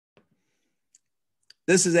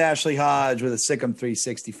This is Ashley Hodge with a Sikkim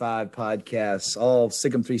 365 podcast. All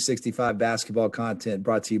Sikkim 365 basketball content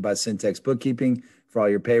brought to you by Syntex Bookkeeping for all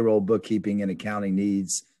your payroll, bookkeeping, and accounting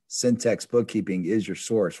needs. Syntex Bookkeeping is your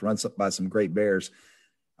source, run by some great bears.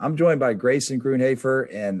 I'm joined by Grayson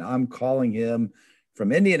Grudhoefer, and I'm calling him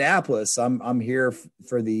from Indianapolis. I'm here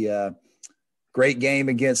for the great game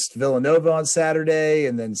against Villanova on Saturday,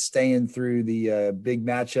 and then staying through the big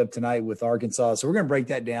matchup tonight with Arkansas. So we're going to break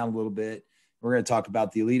that down a little bit. We're going to talk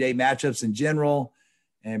about the Elite Eight matchups in general,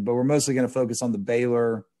 but we're mostly going to focus on the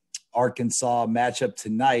Baylor-Arkansas matchup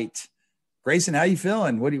tonight. Grayson, how you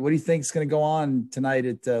feeling? What do you think is going to go on tonight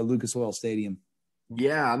at Lucas Oil Stadium?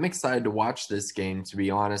 Yeah, I'm excited to watch this game, to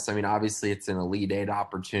be honest. I mean, obviously it's an Elite Eight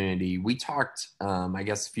opportunity. We talked, I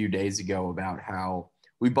guess, a few days ago about how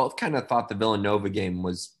we both kind of thought the Villanova game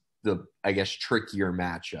was the, I guess, trickier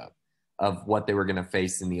matchup of what they were going to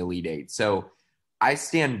face in the Elite Eight. So I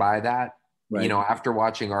stand by that. Right. You know, after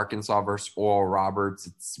watching Arkansas versus Oral Roberts,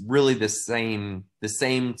 it's really the same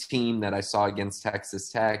team that I saw against Texas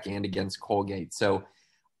Tech and against Colgate. So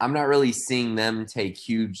I'm not really seeing them take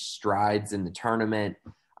huge strides in the tournament.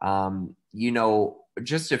 You know,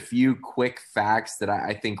 just a few quick facts that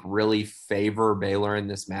I think really favor Baylor in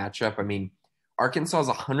this matchup. I mean, Arkansas is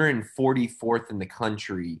 144th in the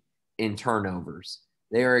country in turnovers.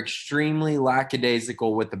 They are extremely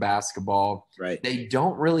lackadaisical with the basketball. Right. They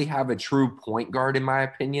don't really have a true point guard, in my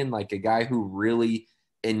opinion, like a guy who really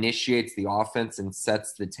initiates the offense and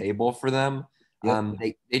sets the table for them.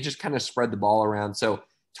 Yep. They just kind of spread the ball around. So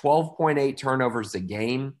 12.8 turnovers a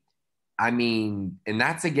game. I mean, and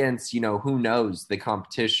that's against, you know, who knows the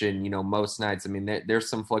competition, you know, most nights. I mean, there's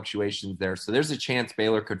some fluctuations there. So there's a chance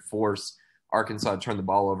Baylor could force Arkansas to turn the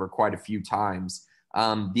ball over quite a few times.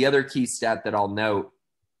 The other key stat that I'll note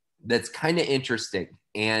that's kind of interesting,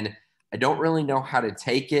 and I don't really know how to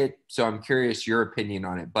take it, so I'm curious your opinion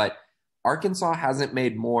on it, but Arkansas hasn't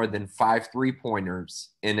made more than 5 3-pointers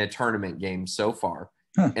in a tournament game so far.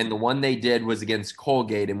 And the one they did was against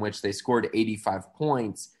Colgate, in which they scored 85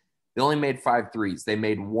 points. They only made 5 threes. They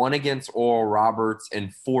made 1 against Oral Roberts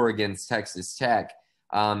and 4 against Texas Tech.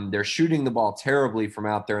 They're shooting the ball terribly from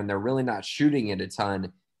out there, and they're really not shooting it a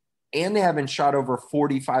ton. And they haven't shot over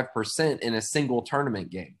 45% in a single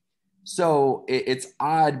tournament game. So it's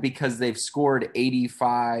odd because they've scored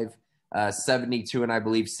 85, 72, and I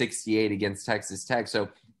believe 68 against Texas Tech. So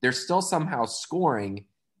they're still somehow scoring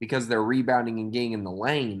because they're rebounding and getting in the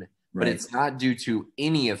lane, but it's not due to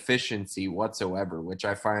any efficiency whatsoever, which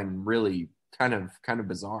I find really kind of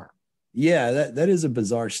bizarre. Yeah, that is a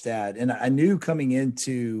bizarre stat. And I knew coming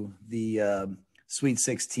into the Sweet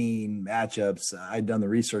 16 matchups, I'd done the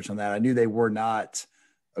research on that. I knew they were not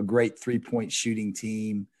a great three-point shooting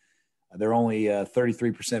team. They're only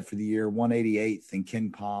 33% for the year, 188th in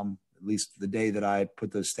KenPom, at least the day that I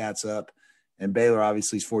put those stats up. And Baylor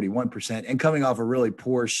obviously is 41%. And coming off a really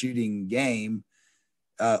poor shooting game,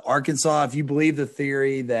 Arkansas, if you believe the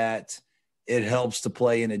theory that it helps to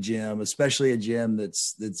play in a gym, especially a gym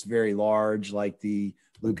that's very large like the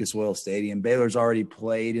Lucas Oil Stadium. Baylor's already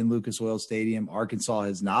played in Lucas Oil Stadium. Arkansas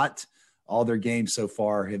has not. All their games so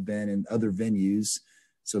far have been in other venues.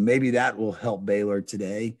 So maybe that will help Baylor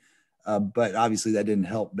today. But obviously that didn't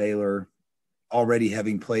help Baylor already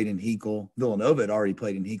having played in Heckle. Villanova had already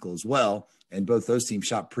played in Heckle as well. And both those teams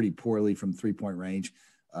shot pretty poorly from three-point range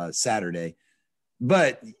Saturday.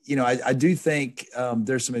 But, you know, I do think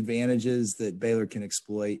there's some advantages that Baylor can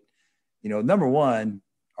exploit. You know, number one,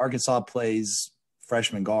 Arkansas plays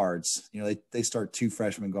freshman guards. You know, they start 2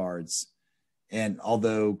 freshman guards. And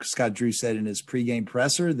although Scott Drew said in his pregame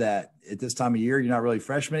presser that at this time of year, you're not really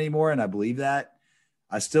freshmen anymore, and I believe that,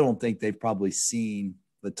 I still don't think they've probably seen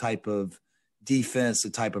the type of defense, the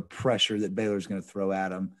type of pressure that Baylor's going to throw at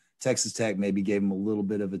them. Texas Tech maybe gave them a little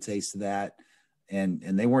bit of a taste of that. And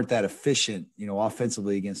they weren't that efficient, you know,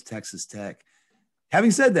 offensively against Texas Tech.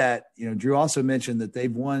 Having said that, you know, Drew also mentioned that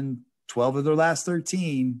they've won 12 of their last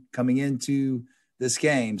 13 coming into this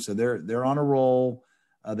game. So they're on a roll.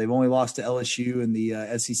 They've only lost to LSU in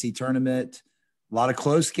the SEC tournament. A lot of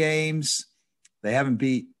close games. They haven't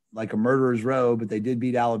beat like a murderer's row, but they did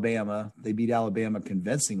beat Alabama. They beat Alabama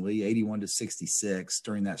convincingly, 81-66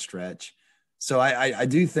 during that stretch. So I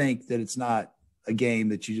do think that it's not a game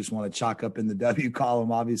that you just want to chalk up in the W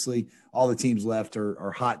column. Obviously, all the teams left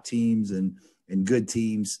are hot teams and good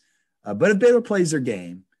teams. But if Baylor plays their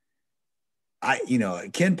game,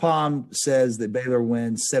 KenPom says that Baylor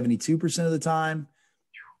wins 72% of the time.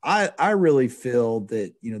 I really feel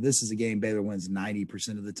that, you know, this is a game Baylor wins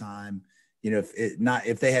 90% of the time. You know,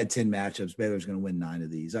 if they had 10 matchups, Baylor's going to win 9 of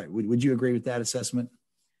these. Would you agree with that assessment?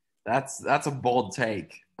 That's a bold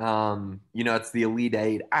take. It's the Elite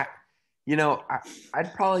Eight.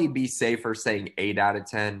 I'd probably be safer saying 8 out of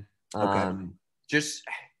 10. Okay. Just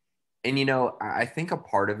and I think a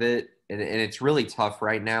part of it, and it's really tough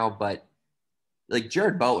right now, but like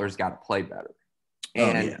Jared Butler's got to play better. Oh, yeah.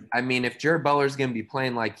 And I mean, if Jared Butler's going to be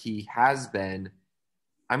playing like he has been,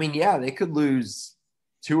 I mean, yeah, they could lose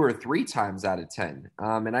 2 or 3 times out of 10.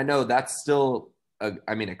 And I know that's still,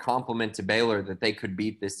 a compliment to Baylor that they could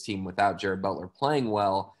beat this team without Jared Butler playing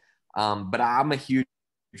well. But I'm a huge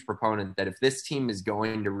proponent that if this team is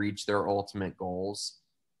going to reach their ultimate goals,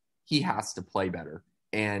 he has to play better.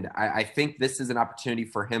 And I think this is an opportunity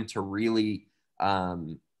for him to really,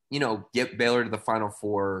 get Baylor to the Final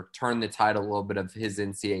Four, turn the tide a little bit of his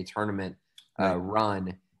NCAA tournament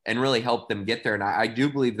run, and really help them get there. And I do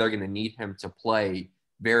believe they're going to need him to play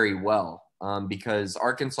very well because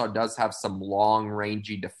Arkansas does have some long,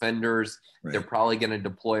 rangy defenders. Right. They're probably going to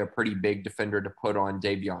deploy a pretty big defender to put on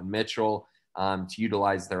Davion Mitchell to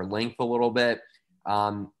utilize their length a little bit.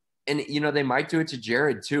 And they might do it to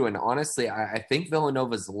Jared too. And honestly, I think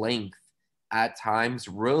Villanova's length at times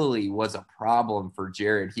really was a problem for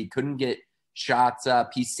Jared. He couldn't get shots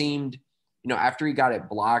up. He seemed, after he got it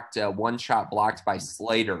blocked, one shot blocked by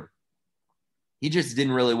Slater, he just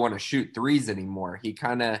didn't really want to shoot threes anymore. He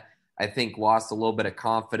kind of, I think, lost a little bit of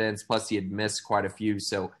confidence. Plus, he had missed quite a few.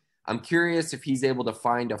 So I'm curious if he's able to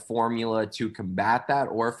find a formula to combat that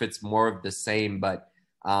or if it's more of the same. But,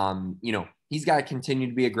 he's got to continue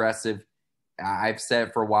to be aggressive. I've said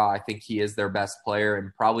it for a while. I think he is their best player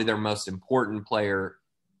and probably their most important player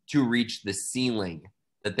to reach the ceiling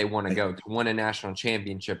that they want to go to win a national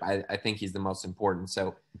championship. I think he's the most important.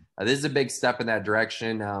 So this is a big step in that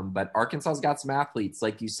direction. But Arkansas's got some athletes,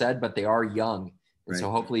 like you said, but they are young. And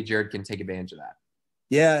so hopefully Jared can take advantage of that.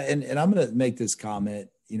 Yeah. And I'm going to make this comment.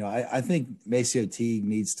 I think Maceo Teague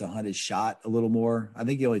needs to hunt his shot a little more. I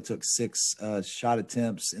think he only took 6 shot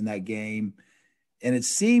attempts in that game. And it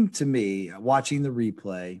seemed to me, watching the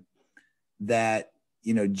replay, that,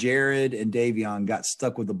 Jared and Davion got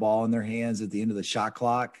stuck with the ball in their hands at the end of the shot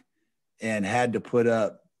clock and had to put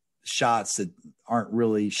up shots that aren't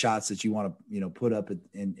really shots that you want to, put up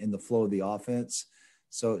in the flow of the offense.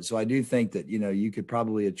 So I do think that, you could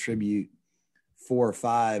probably attribute 4 or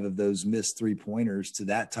 5 of those missed 3-pointers to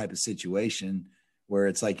that type of situation where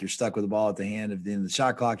it's like you're stuck with the ball at the end of the end of the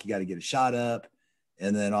shot clock. You got to get a shot up.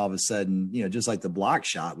 And then all of a sudden, just like the block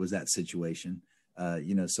shot was that situation,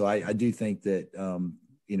 so I do think that,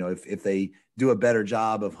 if they do a better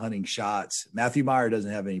job of hunting shots, Matthew Meyer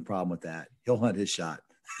doesn't have any problem with that. He'll hunt his shot.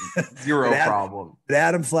 Zero problem. But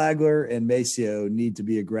Adam Flagler and Maceo need to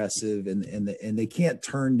be aggressive and they can't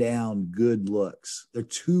turn down good looks. They're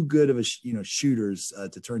too good of shooters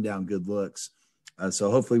to turn down good looks. So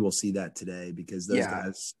hopefully we'll see that today because those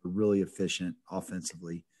guys are really efficient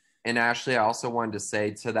offensively. And Ashley, I also wanted to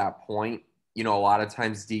say to that point, a lot of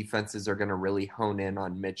times defenses are going to really hone in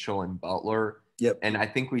on Mitchell and Butler. Yep. And I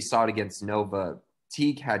think we saw it against Nova.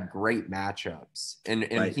 Teague had great matchups, and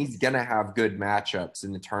he's going to have good matchups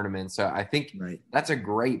in the tournament. So I think that's a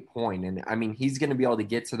great point. And, I mean, he's going to be able to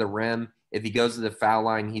get to the rim. If he goes to the foul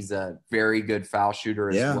line, he's a very good foul shooter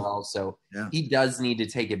as well. So he does need to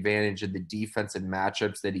take advantage of the defensive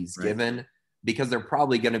matchups that he's given because they're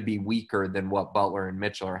probably going to be weaker than what Butler and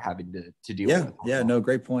Mitchell are having to deal with. Yeah, no,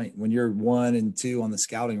 great point. When you're 1 and 2 on the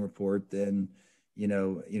scouting report, then –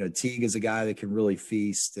 Teague is a guy that can really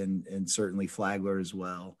feast and certainly Flagler as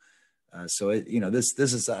well. This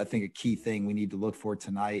is, I think, a key thing we need to look for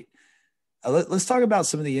tonight. Let's talk about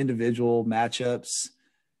some of the individual matchups.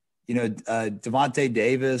 Devontae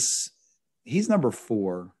Davis, he's number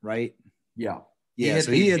 4, right? Yeah. Yeah.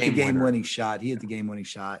 So he hit the game-winning shot.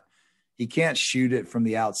 He can't shoot it from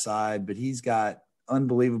the outside, but he's got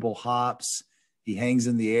unbelievable hops. He hangs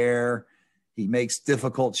in the air. He makes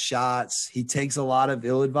difficult shots. He takes a lot of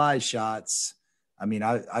ill-advised shots. I mean,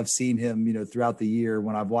 I've seen him, throughout the year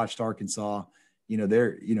when I've watched Arkansas,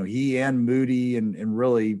 he and Moody and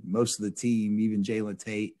really most of the team, even Jalen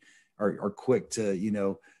Tate are quick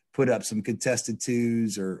to, put up some contested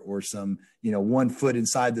twos or some, 1 foot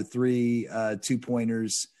inside the 3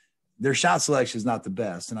 2-pointers. Their shot selection is not the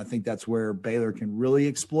best. And I think that's where Baylor can really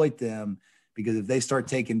exploit them. Because if they start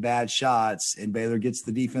taking bad shots and Baylor gets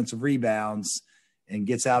the defensive rebounds and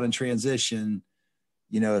gets out in transition,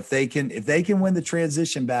 if they can win the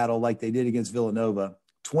transition battle like they did against Villanova,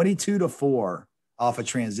 22-4 off of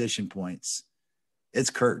transition points, it's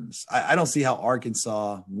curtains. I don't see how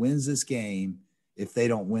Arkansas wins this game if they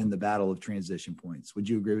don't win the battle of transition points. Would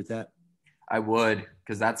you agree with that? I would,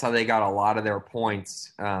 because that's how they got a lot of their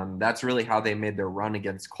points. That's really how they made their run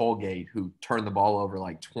against Colgate, who turned the ball over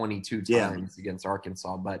like 22 times against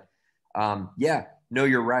Arkansas. But yeah, no,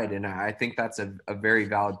 you're right. And I think that's a very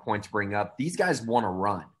valid point to bring up. These guys want to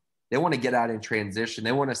run. They want to get out in transition.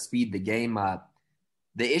 They want to speed the game up.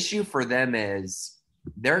 The issue for them is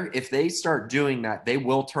if they start doing that, they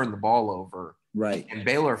will turn the ball over. Right. And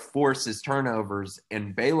Baylor forces turnovers,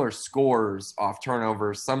 and Baylor scores off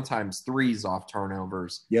turnovers, sometimes threes off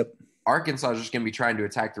turnovers. Yep. Arkansas is just going to be trying to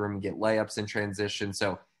attack the rim and get layups in transition.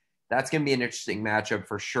 So that's going to be an interesting matchup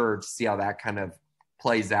for sure to see how that kind of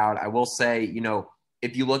plays out. I will say,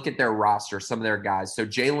 if you look at their roster, some of their guys, so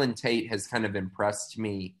Jalen Tate has kind of impressed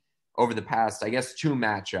me over the past, I guess, 2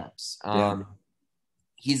 matchups.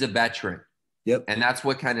 He's a veteran. Yep. And that's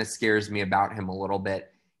what kind of scares me about him a little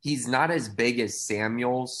bit. He's not as big as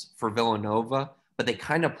Samuels for Villanova, but they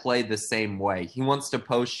kind of play the same way. He wants to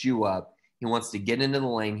post you up. He wants to get into the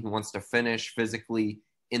lane. He wants to finish physically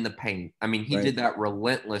in the paint. I mean, he did that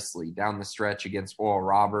relentlessly down the stretch against Oral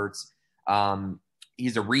Roberts.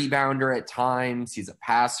 He's a rebounder at times. He's a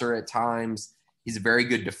passer at times. He's a very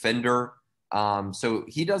good defender. So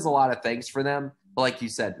he does a lot of things for them. But like you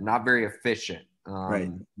said, not very efficient.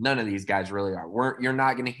 None of these guys really are. You're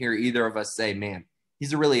not going to hear either of us say, man,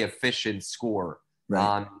 he's a really efficient scorer.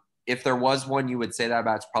 Right. If there was one you would say that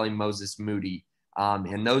about, it's probably Moses Moody.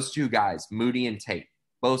 And those 2 guys, Moody and Tate,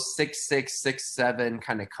 both 6'6", 6'7",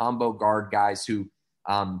 kind of combo guard guys who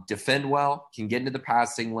defend well, can get into the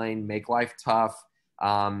passing lane, make life tough,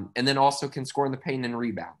 and then also can score in the paint and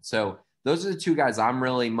rebound. So those are the 2 guys I'm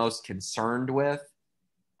really most concerned with.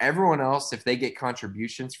 Everyone else, if they get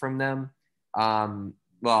contributions from them,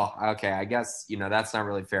 well, okay, I guess, that's not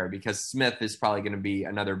really fair because Smith is probably going to be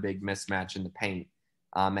another big mismatch in the paint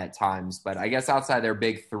at times. But I guess outside their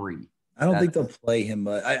big 3. I don't think they'll play him.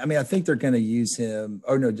 I mean, I think they're going to use him.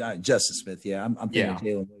 Oh, no, Justin Smith. Yeah, I'm thinking of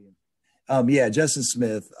Jalen Williams. Justin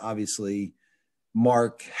Smith, obviously,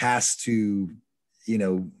 Mark has to,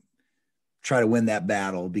 try to win that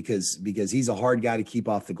battle because he's a hard guy to keep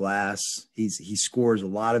off the glass. He scores a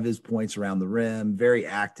lot of his points around the rim, very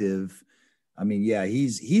active. I mean, yeah,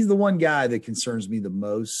 he's the one guy that concerns me the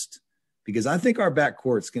most because I think our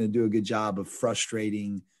backcourt's going to do a good job of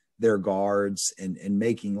frustrating their guards and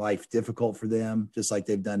making life difficult for them, just like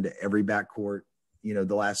they've done to every backcourt,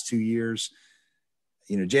 the last 2 years.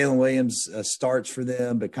 Jalen Williams starts for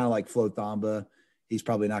them, but kind of like Flo Thamba, he's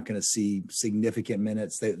probably not going to see significant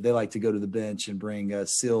minutes. They like to go to the bench and bring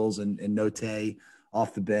Sills and Note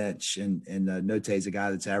off the bench. And Note is a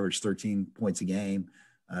guy that's averaged 13 points a game.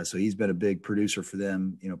 So he's been a big producer for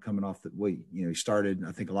them, coming off he started,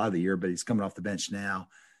 I think, a lot of the year, but he's coming off the bench now.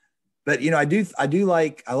 But,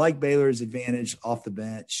 I like Baylor's advantage off the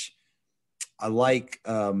bench. I like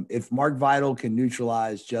if Mark Vidal can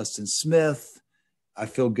neutralize Justin Smith, I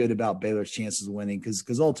feel good about Baylor's chances of winning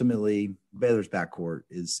because ultimately Baylor's backcourt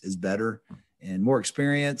is better and more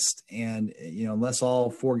experienced. And, unless all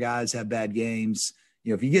 4 guys have bad games,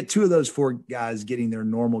 if you get 2 of those 4 guys getting their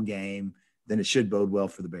normal game, then it should bode well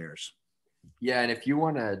for the Bears. Yeah, and if you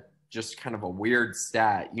want to just kind of a weird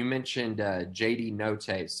stat, you mentioned JD Note.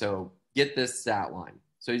 So get this stat line.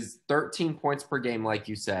 So he's 13 points per game, like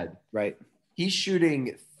you said. Right. He's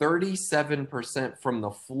shooting 37% from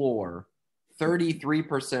the floor,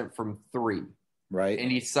 33% from 3. Right.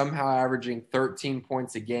 And he's somehow averaging 13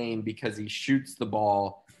 points a game because he shoots the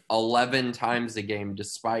ball 11 times a game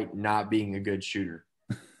despite not being a good shooter.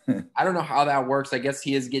 I don't know how that works. I guess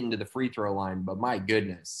he is getting to the free throw line, but my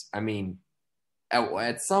goodness. I mean,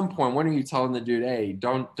 at some point, when are you telling the dude, hey,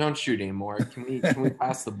 don't shoot anymore? Can we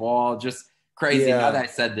pass the ball? Just crazy. Yeah. Now that I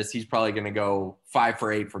said this, he's probably going to go 5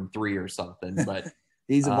 for 8 from 3 or something. But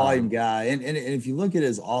he's a volume guy. And if you look at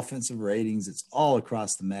his offensive ratings, it's all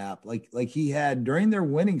across the map. Like he had during their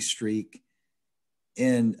winning streak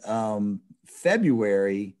in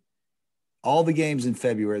February, all the games in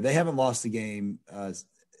February, they haven't lost a game.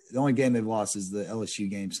 The only game they've lost is the LSU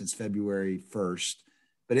game since February 1st.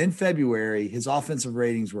 But in February, his offensive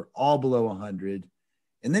ratings were all below 100.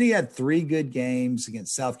 And then he had 3 good games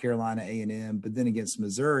against South Carolina A&M, but then against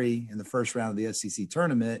Missouri in the first round of the SEC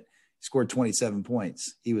tournament, he scored 27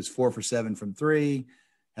 points. He was 4 for 7 from 3,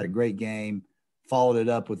 had a great game, followed it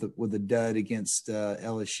up with a dud against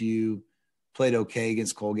LSU, played okay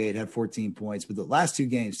against Colgate, had 14 points. But the last 2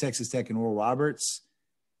 games, Texas Tech and Oral Roberts,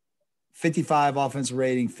 55 offensive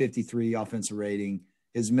rating, 53 offensive rating.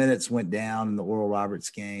 His minutes went down in the Oral Roberts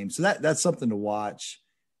game. So that's something to watch.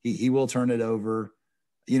 He will turn it over.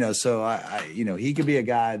 So I he could be a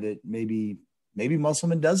guy that maybe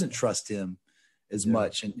Musselman doesn't trust him as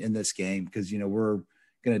much in this game because, we're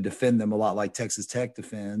going to defend them a lot like Texas Tech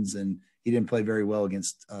defends, and he didn't play very well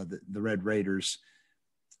against the Red Raiders.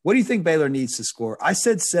 What do you think Baylor needs to score? I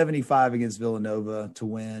said 75 against Villanova to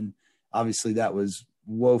win. Obviously, that was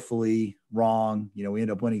woefully wrong. We ended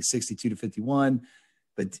up winning 62-51.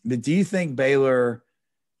 But do you think Baylor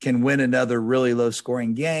can win another really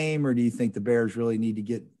low-scoring game, or do you think the Bears really need to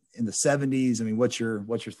get in the 70s? I mean, what's your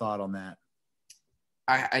thought on that?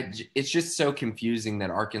 It's just so confusing that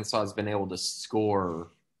Arkansas has been able to score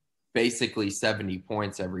basically 70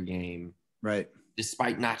 points every game, right?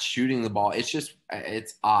 Despite not shooting the ball.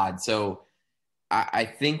 It's odd. So I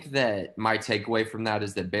think that my takeaway from that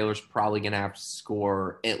is that Baylor's probably going to have to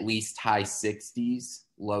score at least high 60s,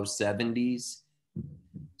 low 70s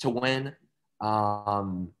to win.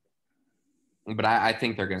 But I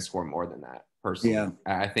think they're going to score more than that, personally. Yeah.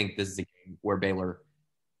 I think this is a game where Baylor,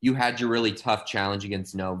 you had your really tough challenge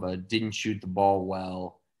against Nova, didn't shoot the ball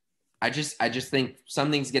well. I just think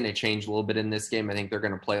something's going to change a little bit in this game. I think they're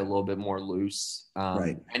going to play a little bit more loose.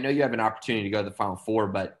 Right. I know you have an opportunity to go to the Final Four,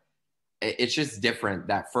 but it's just different.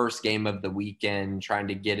 That first game of the weekend, trying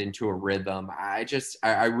to get into a rhythm. I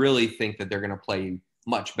really think that they're going to play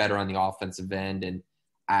much better on the offensive end. And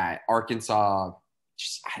Arkansas,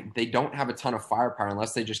 they don't have a ton of firepower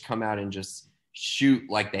unless they just come out and just shoot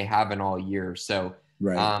like they haven't all year. So,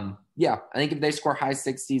 right. Yeah, I think if they score high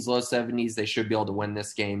 60s, low 70s, they should be able to win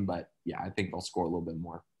this game. But, yeah, I think they'll score a little bit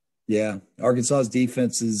more. Yeah, Arkansas's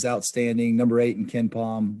defense is outstanding. Number 8 in Ken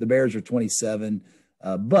Palm. The Bears are 27.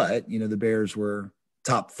 But, the Bears were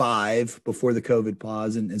top 5 before the COVID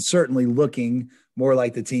pause and certainly looking more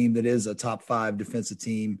like the team that is a top 5 defensive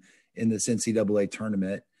team in this NCAA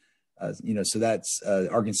tournament. So that's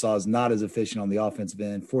Arkansas is not as efficient on the offensive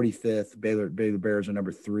end. 45th, Baylor Bears are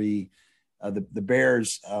number 3. The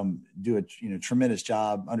Bears do a tremendous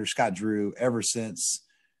job under Scott Drew ever since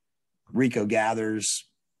Rico Gathers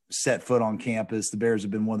set foot on campus. The Bears have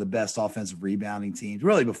been one of the best offensive rebounding teams.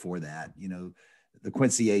 Really before that, the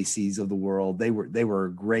Quincy ACs of the world, they were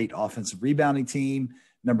a great offensive rebounding team.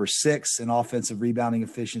 Number 6 in offensive rebounding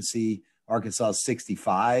efficiency. Arkansas is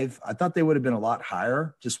 65. I thought they would have been a lot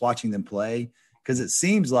higher just watching them play, because it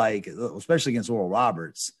seems like, especially against Oral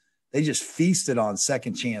Roberts, they just feasted on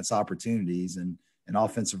second chance opportunities and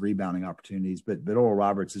offensive rebounding opportunities. But Oral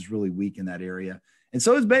Roberts is really weak in that area. And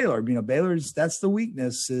so is Baylor. Baylor's, that's the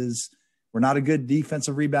weakness, is we're not a good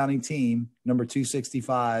defensive rebounding team, number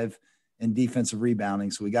 265 in defensive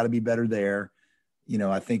rebounding. So we got to be better there.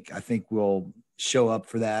 I think we'll show up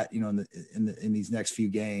for that, in these next few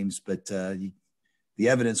games. But the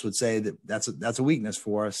evidence would say that that's a weakness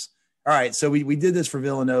for us. All right, so we did this for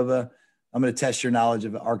Villanova. I'm going to test your knowledge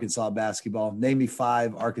of Arkansas basketball. Name me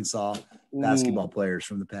 5 Arkansas basketball players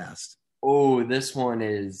from the past. Oh, this one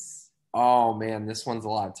is – oh, man, this one's a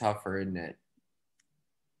lot tougher, isn't it?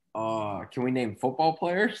 Can we name football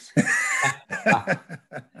players?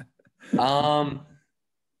 Man,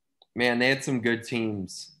 they had some good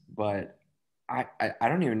teams, but I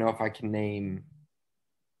don't even know if I can name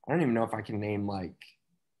 – I don't even know if I can name, like,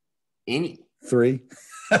 any. 3.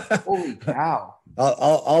 Holy cow.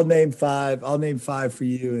 I'll name 5. I'll name 5 for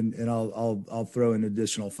you, and I'll throw an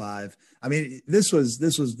additional 5. I mean, this was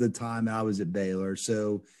the time I was at Baylor,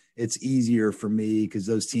 so it's easier for me because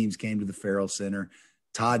those teams came to the Farrell Center.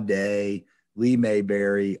 Todd Day, Lee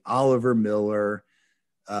Mayberry, Oliver Miller.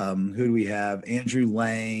 Who do we have? Andrew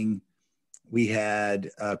Lang. We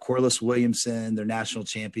had Corliss Williamson, their national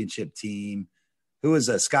championship team. Who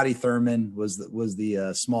was Scotty Thurman was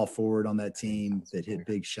the small forward on that team that hit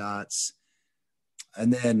big shots.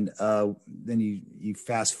 And then you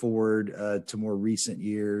fast forward to more recent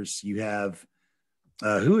years. You have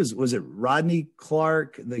was it Rodney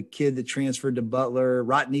Clark, the kid that transferred to Butler?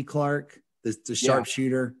 Rodney Clark, the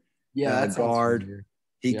sharpshooter, guard.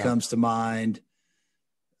 He comes to mind.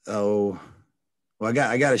 Oh, well,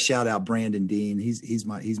 I got to shout out Brandon Dean. He's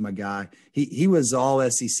my guy. He was all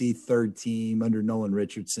SEC third team under Nolan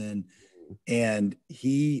Richardson, and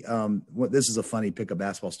this is a funny pickup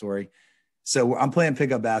basketball story. So I'm playing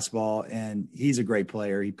pickup basketball, and he's a great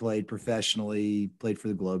player. He played professionally, played for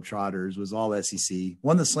the Globetrotters, was all SEC,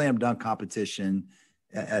 won the slam dunk competition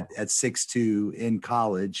at 6'2" in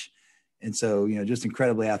college. And so, just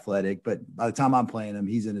incredibly athletic. But by the time I'm playing him,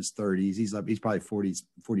 he's in his 30s. He's probably 40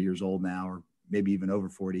 years old now, or maybe even over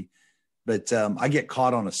 40. But I get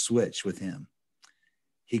caught on a switch with him.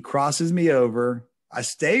 He crosses me over. I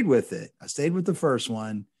stayed with it. I stayed with the first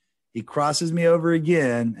one. He crosses me over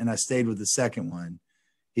again, and I stayed with the second one.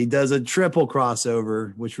 He does a triple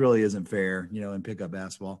crossover, which really isn't fair, in pickup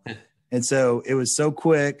basketball. And so it was so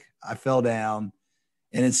quick, I fell down.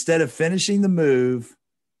 And instead of finishing the move,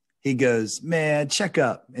 he goes, man, check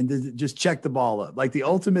up, and just check the ball up, like the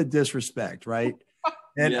ultimate disrespect, right?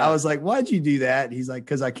 And I was like, why'd you do that? He's like,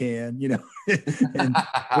 because I can, and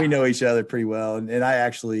we know each other pretty well. And I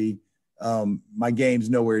actually, my game's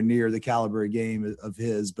nowhere near the caliber of game of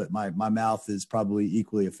his, but my mouth is probably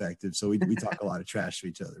equally effective. So we talk a lot of trash to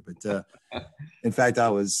each other. But in fact, I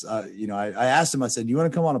was, I asked him, I said, do you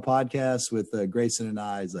want to come on a podcast with Grayson and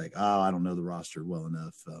I? He's like, oh, I don't know the roster well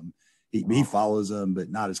enough. He follows them, but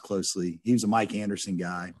not as closely. He was a Mike Anderson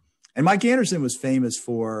guy. And Mike Anderson was famous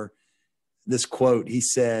for this quote. He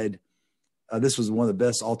said, this was one of the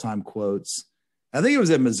best all-time quotes. I think it was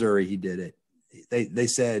at Missouri he did it. They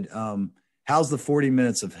said, how's the 40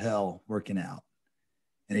 minutes of hell working out?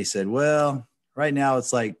 And he said, well, right now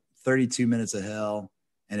it's like 32 minutes of hell,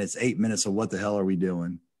 and it's 8 minutes of what the hell are we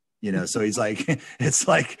doing? So he's like,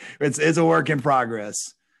 it's a work in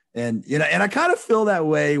progress. And, and I kind of feel that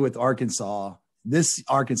way with Arkansas, this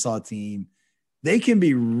Arkansas team. They can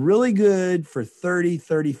be really good for 30,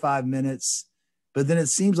 35 minutes, but then it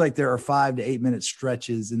seems like there are 5 to 8 minute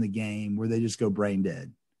stretches in the game where they just go brain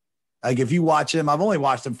dead. Like if you watch them, I've only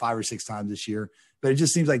watched them 5 or 6 times this year, but it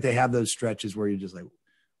just seems like they have those stretches where you're just like,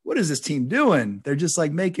 what is this team doing? They're just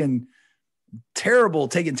like taking terrible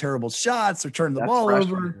shots or turning the ball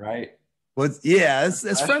over. Right. Well, yeah,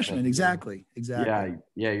 it's freshman. Exactly. Yeah,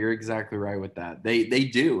 you're exactly right with that. They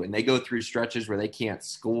do, and they go through stretches where they can't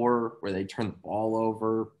score, where they turn the ball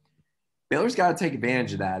over. Baylor's got to take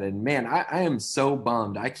advantage of that. And, man, I am so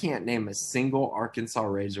bummed. I can't name a single Arkansas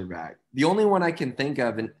Razorback. The only one I can think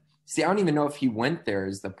of, and see, I don't even know if he went there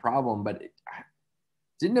is the problem, but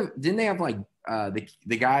didn't they have like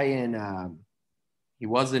the guy in he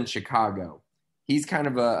was in Chicago. He's kind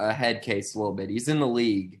of a head case a little bit. He's in the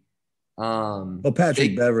league.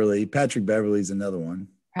 Patrick Beverly. Patrick Beverly's another one.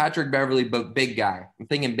 Patrick Beverly, but big guy. I'm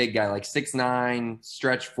thinking big guy, like 6'9",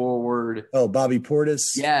 stretch forward. Oh, Bobby Portis.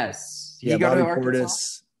 Yes. Bobby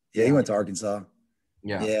Portis. Yeah, he went to Arkansas.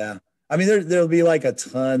 Yeah. I mean, there'll be like a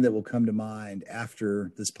ton that will come to mind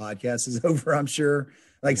after this podcast is over, I'm sure.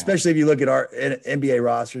 Like, especially if you look at our NBA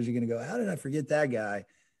rosters, you're going to go, how did I forget that guy?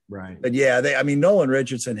 Right. But yeah, Nolan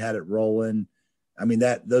Richardson had it rolling. I mean,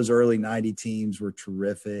 those early 90 teams were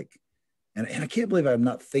terrific. And I can't believe I'm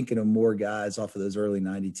not thinking of more guys off of those early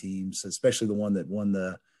 90 teams, especially the one that won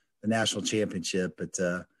the national championship. But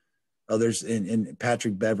there's in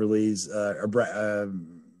Patrick Beverly's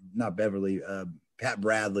not Beverly, Pat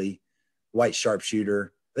Bradley, white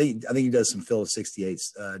sharpshooter. I think he does some Phil 68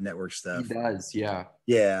 network stuff. He does, yeah.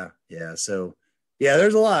 Yeah. So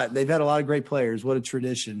there's a lot. They've had a lot of great players. What a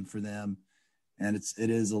tradition for them. And it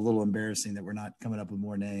is a little embarrassing that we're not coming up with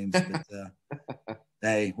more names. But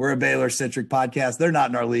hey, we're a Baylor-centric podcast. They're not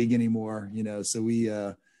in our league anymore, so we,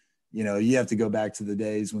 you have to go back to the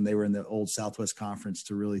days when they were in the old Southwest Conference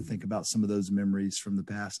to really think about some of those memories from the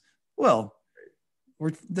past. Well,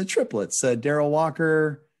 we're the triplets, Darrell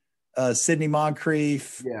Walker, Sidney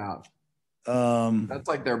Moncrief. Yeah. That's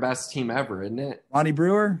like their best team ever, isn't it? Ronnie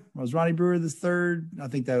Brewer. Was Ronnie Brewer the third? I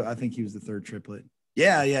think he was the third triplet.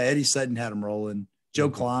 Yeah. Eddie Sutton had him rolling. Joe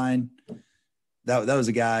Klein. That was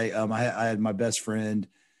a guy. I had my best friend.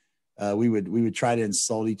 We would try to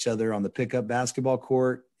insult each other on the pickup basketball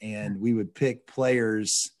court, and we would pick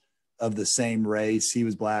players of the same race. He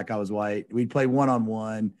was black, I was white. We'd play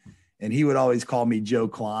 1-on-1, and he would always call me Joe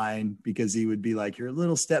Klein because he would be like, "You're a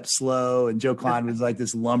little step slow." And Joe Klein was like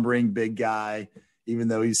this lumbering big guy, even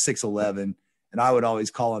though he's 6'11". And I would always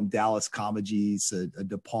call him Dallas Comagese, a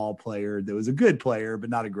DePaul player that was a good player, but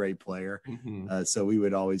not a great player. Mm-hmm. So we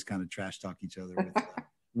would always kind of trash talk each other with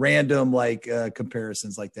random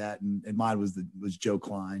comparisons like that. And mine was Joe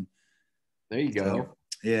Klein. There you go. So,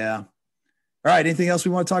 yeah. All right. Anything else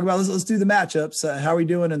we want to talk about? Let's do the matchups. How are we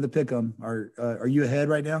doing in the pick'em? Are you ahead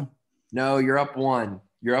right now? No, you're up one.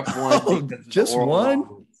 You're up one. Oh, just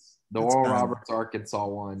one? The Oral Roberts, Arkansas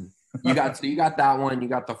one. You got that one. You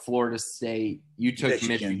got the Florida State. You took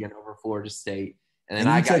Michigan over Florida State, and then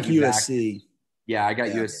I got USC. Back. Yeah, I got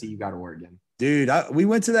USC. You got Oregon. Dude, we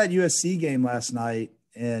went to that USC game last night,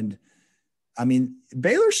 and I mean,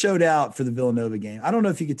 Baylor showed out for the Villanova game. I don't know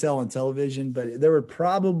if you could tell on television, but there were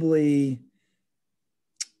probably,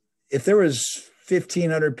 if there was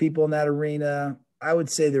 1,500 people in that arena, I would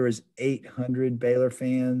say there was 800 Baylor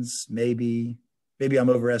fans. Maybe I'm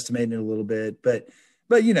overestimating it a little bit, but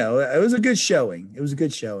it was a good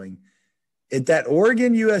showing. At that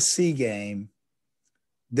Oregon USC game,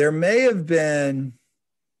 there may have been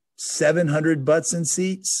 700 butts in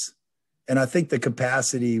seats, and I think the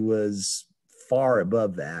capacity was far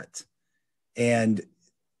above that. And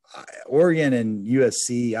Oregon and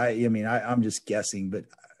USC, I'm just guessing, but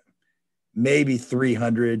maybe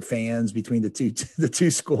 300 fans between the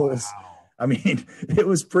two schools. Wow. I mean, it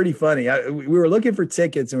was pretty funny. We were looking for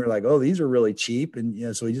tickets and we were like, oh, these are really cheap.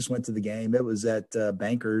 And, so we just went to the game. It was at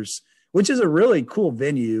Bankers, which is a really cool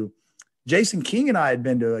venue. Jason King and I had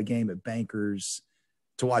been to a game at Bankers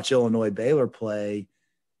to watch Illinois Baylor play,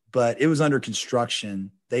 but it was under construction.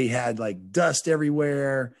 They had like dust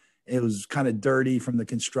everywhere. It was kind of dirty from the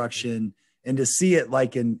construction. And to see it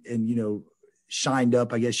like in shined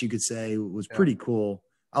up, I guess you could say, was pretty cool.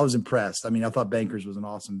 I was impressed. I mean, I thought Bankers was an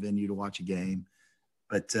awesome venue to watch a game,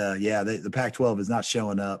 but the Pac-12 is not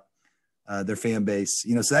showing up, their fan base,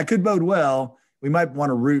 so that could bode well. We might want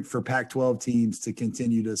to root for Pac-12 teams to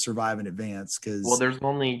continue to survive and advance. Well, there's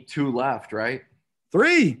only 2 left, right?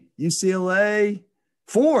 3, UCLA,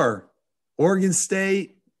 4, Oregon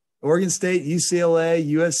State, UCLA,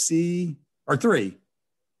 USC, or 3.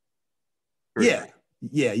 3.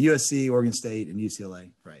 Yeah, USC, Oregon State, and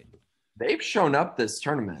UCLA, right. They've shown up this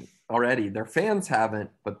tournament already. Their fans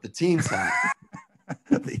haven't, but the teams have.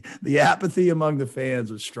 the apathy among the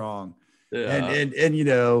fans was strong. Yeah. And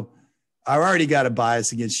I already got a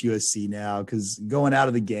bias against USC now because going out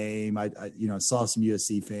of the game, I saw some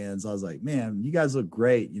USC fans. I was like, man, you guys look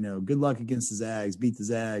great. Good luck against the Zags, beat the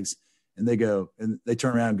Zags. And they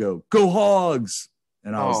turn around and go Hogs.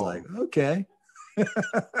 And I was like, okay.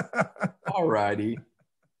 All righty.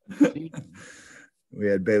 We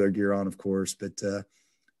had Baylor gear on, of course, but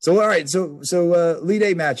all right. So Elite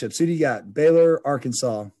Eight matchups. Who do you got? Baylor,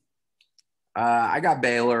 Arkansas. I got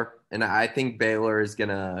Baylor, and I think Baylor is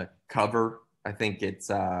gonna cover. I think it's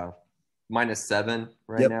 -7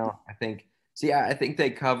 right now. I think so. Yeah, I think they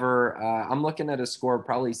cover. I'm looking at a score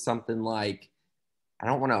probably something like, I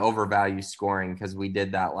don't want to overvalue scoring because we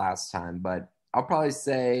did that last time, but I'll probably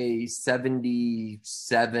say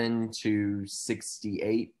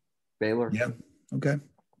 77-68 Baylor. Yeah. Okay.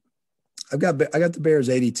 I got the Bears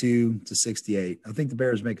 82-68. I think the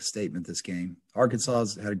Bears make a statement this game.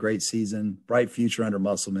 Arkansas's had a great season, bright future under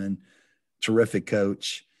Musselman, terrific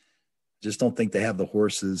coach. Just don't think they have the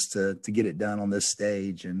horses to get it done on this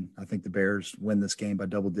stage. And I think the Bears win this game by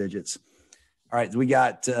double digits. All right. We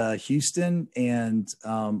got Houston and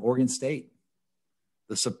Oregon State.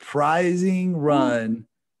 The surprising run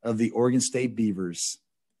of the Oregon State Beavers.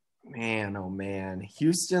 Man, oh man.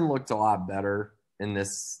 Houston looked a lot better in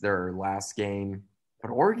their last game.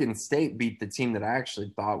 But Oregon State beat the team that I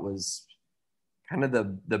actually thought was kind of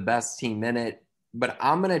the best team in it. But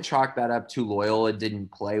I'm going to chalk that up to Loyola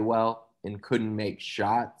didn't play well and couldn't make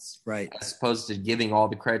shots. Right. As opposed to giving all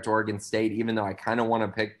the credit to Oregon State, even though I kind of want to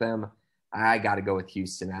pick them. I got to go with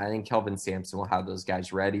Houston. I think Kelvin Sampson will have those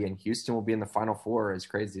guys ready, and Houston will be in the Final Four, as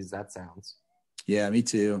crazy as that sounds. Yeah, me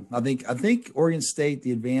too. I think Oregon State,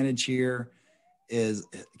 the advantage here is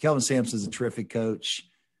Kelvin Sampson is a terrific coach.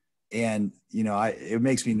 And, it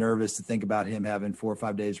makes me nervous to think about him having 4 or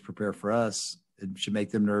 5 days to prepare for us. It should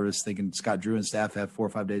make them nervous thinking Scott Drew and staff have 4 or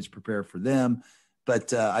 5 days to prepare for them.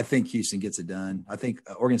 But I think Houston gets it done. I think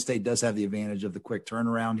Oregon State does have the advantage of the quick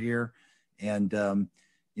turnaround here. And,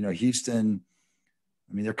 Houston,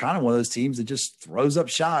 they're kind of one of those teams that just throws up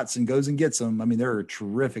shots and goes and gets them. They're a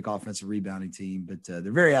terrific offensive rebounding team, but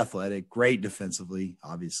they're very athletic, great defensively,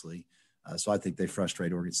 obviously. So I think they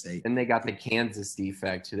frustrate Oregon State. And they got the Kansas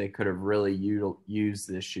defect who they could have really used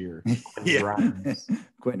this year.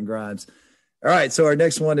 Quentin Grimes. All right, so our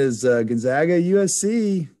next one is Gonzaga,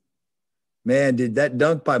 USC. Man, did that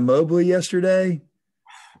dunk by Mobley yesterday?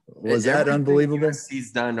 Was that unbelievable?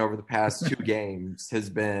 USC's done over the past 2 games has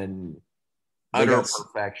been utter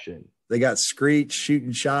perfection. They got Screech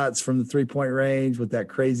shooting shots from the 3-point range with that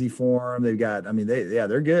crazy form. They've got,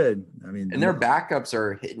 they're good. And their backups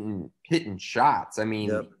are hitting shots.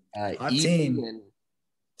 Hot team.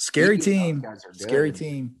 Scary team. Scary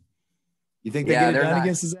team. You think they get it done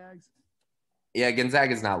against the Zags? Yeah,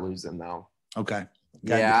 Gonzaga's not losing though. Okay.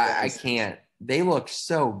 I can't. They look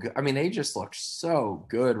so good. They just look so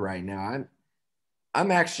good right now.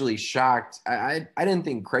 I'm actually shocked. I didn't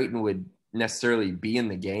think Creighton would necessarily be in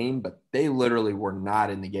the game, but they literally were not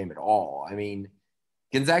in the game at all.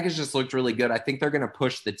 Gonzaga's just looked really good. I think they're going to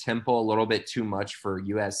push the tempo a little bit too much for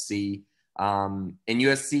USC. And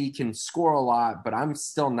USC can score a lot, but I'm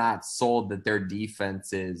still not sold that their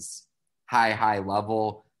defense is high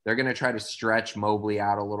level. They're going to try to stretch Mobley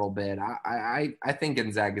out a little bit. I think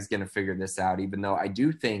Gonzaga is going to figure this out, even though I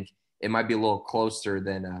do think it might be a little closer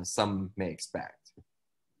than some may expect.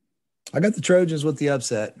 I got the Trojans with the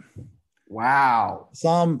upset. Wow.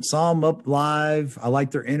 Saw them up live. I like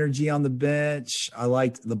their energy on the bench. I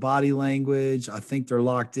liked the body language. I think they're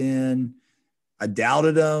locked in. I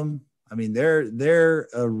doubted them. They're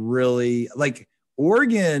a really –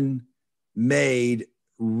 Oregon made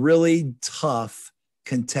really tough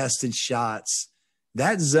contested shots.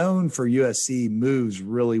 That zone for USC moves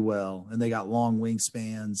really well, and they got long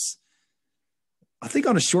wingspans. I think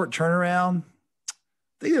on a short turnaround,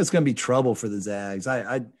 I think it's going to be trouble for the Zags.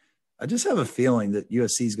 I just have a feeling that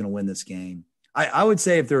USC is going to win this game. I would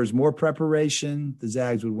say if there was more preparation, the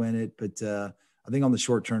Zags would win it. But I think on the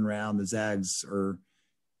short turnaround, the Zags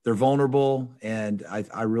they're vulnerable, and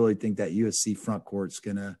I really think that USC front court's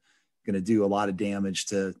gonna do a lot of damage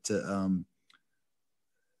to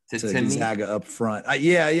Gonzaga up front.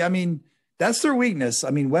 I mean, that's their weakness. I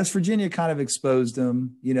mean, West Virginia kind of exposed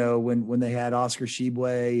them, when they had Oscar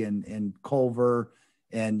Tshiebwe and Culver,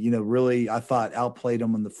 and really I thought outplayed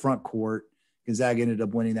them on the front court. Gonzaga ended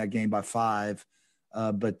up winning that game by 5,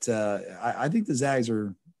 but I think the Zags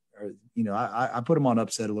are I put them on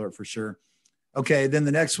upset alert for sure. Okay, then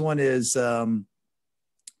the next one is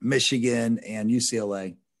Michigan and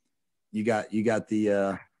UCLA. You got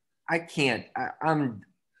the. I can't.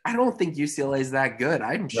 I don't think UCLA is that good.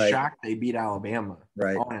 I'm shocked they beat Alabama.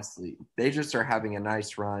 Right. Honestly, they just are having a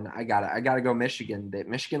nice run. I gotta go Michigan.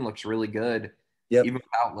 Michigan looks really good, even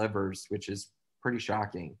without Livers, which is pretty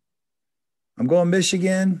shocking. I'm going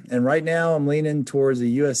Michigan, and right now I'm leaning towards a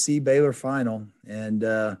USC Baylor final, and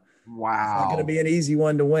wow, it's not going to be an easy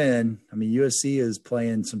one to win. I mean, USC is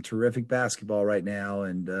playing some terrific basketball right now,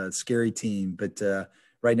 and scary team. But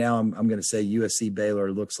right now, I'm going to say USC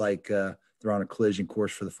Baylor looks like they're on a collision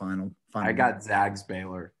course for the final. I got Zags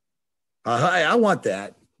Baylor. I want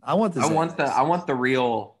that. I want the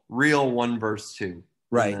real 1 versus 2.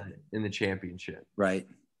 Right in the championship. Right.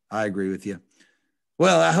 I agree with you.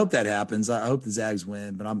 Well, I hope that happens. I hope the Zags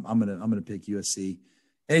win, but I'm gonna pick USC.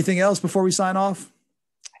 Anything else before we sign off?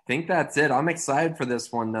 I think that's it. I'm excited for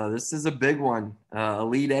this one, though. This is a big one.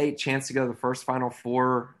 Elite 8, chance to go to the first Final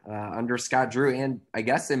Four under Scott Drew, and I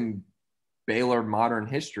guess in Baylor modern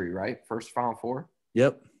history, right? First Final Four.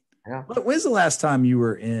 Yep. Yeah. When's the last time you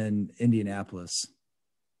were in Indianapolis?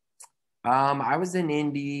 I was in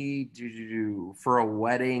Indy for a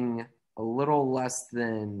wedding a little less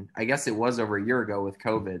than, I guess it was over a year ago with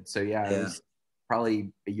COVID. So yeah, it was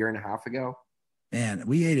probably a year and a half ago. Man,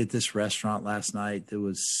 we ate at this restaurant last night that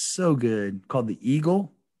was so good, called the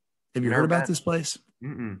Eagle. Have you heard about this place?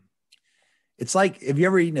 Mm-mm. It's like, have you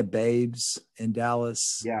ever eaten at Babe's in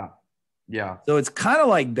Dallas? Yeah. Yeah. So it's kind of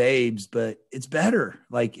like Babe's, but it's better.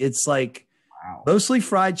 Like, it's like mostly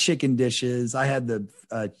fried chicken dishes. I had the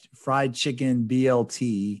fried chicken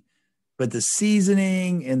BLT, but the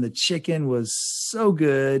seasoning and the chicken was so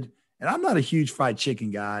good. And I'm not a huge fried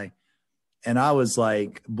chicken guy. And I was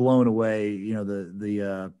like blown away,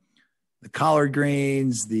 the collard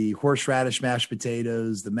greens, the horseradish mashed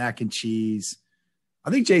potatoes, the mac and cheese. I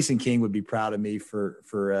think Jason King would be proud of me for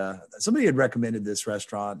somebody had recommended this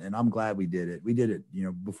restaurant, and I'm glad we did it. We did it,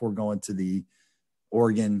 before going to the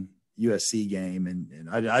Oregon USC game. And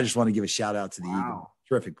I just want to give a shout out to the Eagle.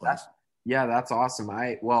 Terrific place. That's awesome.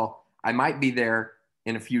 I might be there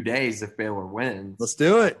in a few days if Baylor wins. Let's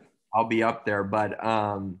do it. I'll be up there. But,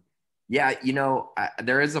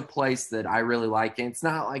 there is a place that I really like. And it's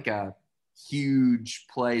not like a huge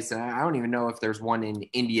place. And I don't even know if there's one in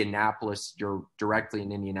Indianapolis, directly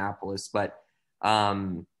in Indianapolis. But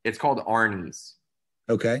it's called Arnie's.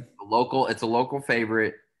 Okay. It's a local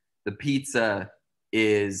favorite. The pizza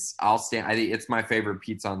is, I think it's my favorite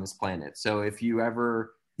pizza on this planet. So if you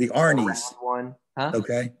ever – the Arnie's one. Huh?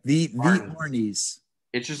 Okay. The Arnie's.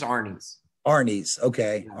 It's just Arnie's. Arnie's.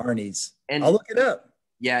 Okay. Yeah. Arnie's. And I'll look it up.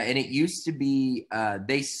 Yeah. And it used to be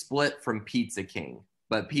they split from Pizza King,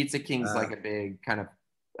 but Pizza King's like a big kind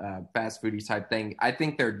of fast foodie type thing. I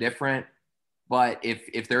think they're different, but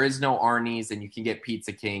if there is no Arnie's and you can get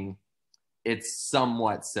Pizza King, it's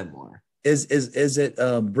somewhat similar. Is it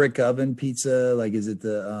brick oven pizza? Like, is it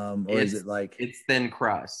is it like it's thin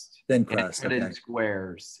crust? Thin crust. It's in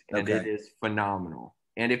squares, and it is phenomenal.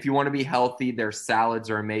 And if you want to be healthy, their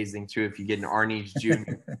salads are amazing too. If you get an Arnie's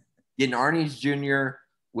Jr.,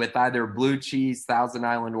 with either blue cheese, Thousand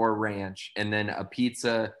Island, or ranch, and then a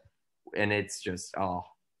pizza, and it's just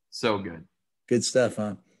so good. Good stuff,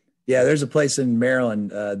 huh? Yeah, there's a place in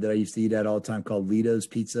Maryland that I used to eat at all the time called Lito's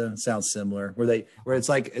Pizza. It sounds similar. Where it's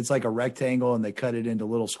like a rectangle and they cut it into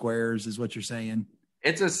little squares, is what you're saying?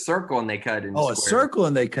 It's a circle and they cut it into squares. A circle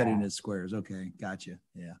and they cut it into squares. Okay, gotcha.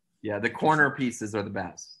 Yeah. Yeah, the corner pieces are the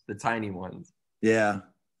best, the tiny ones. Yeah.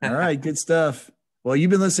 All right, good stuff. Well,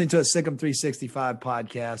 you've been listening to a Sick'em 365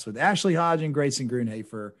 podcast with Ashley Hodge and Grayson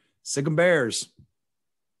Grudhoefer. Sick'em Bears.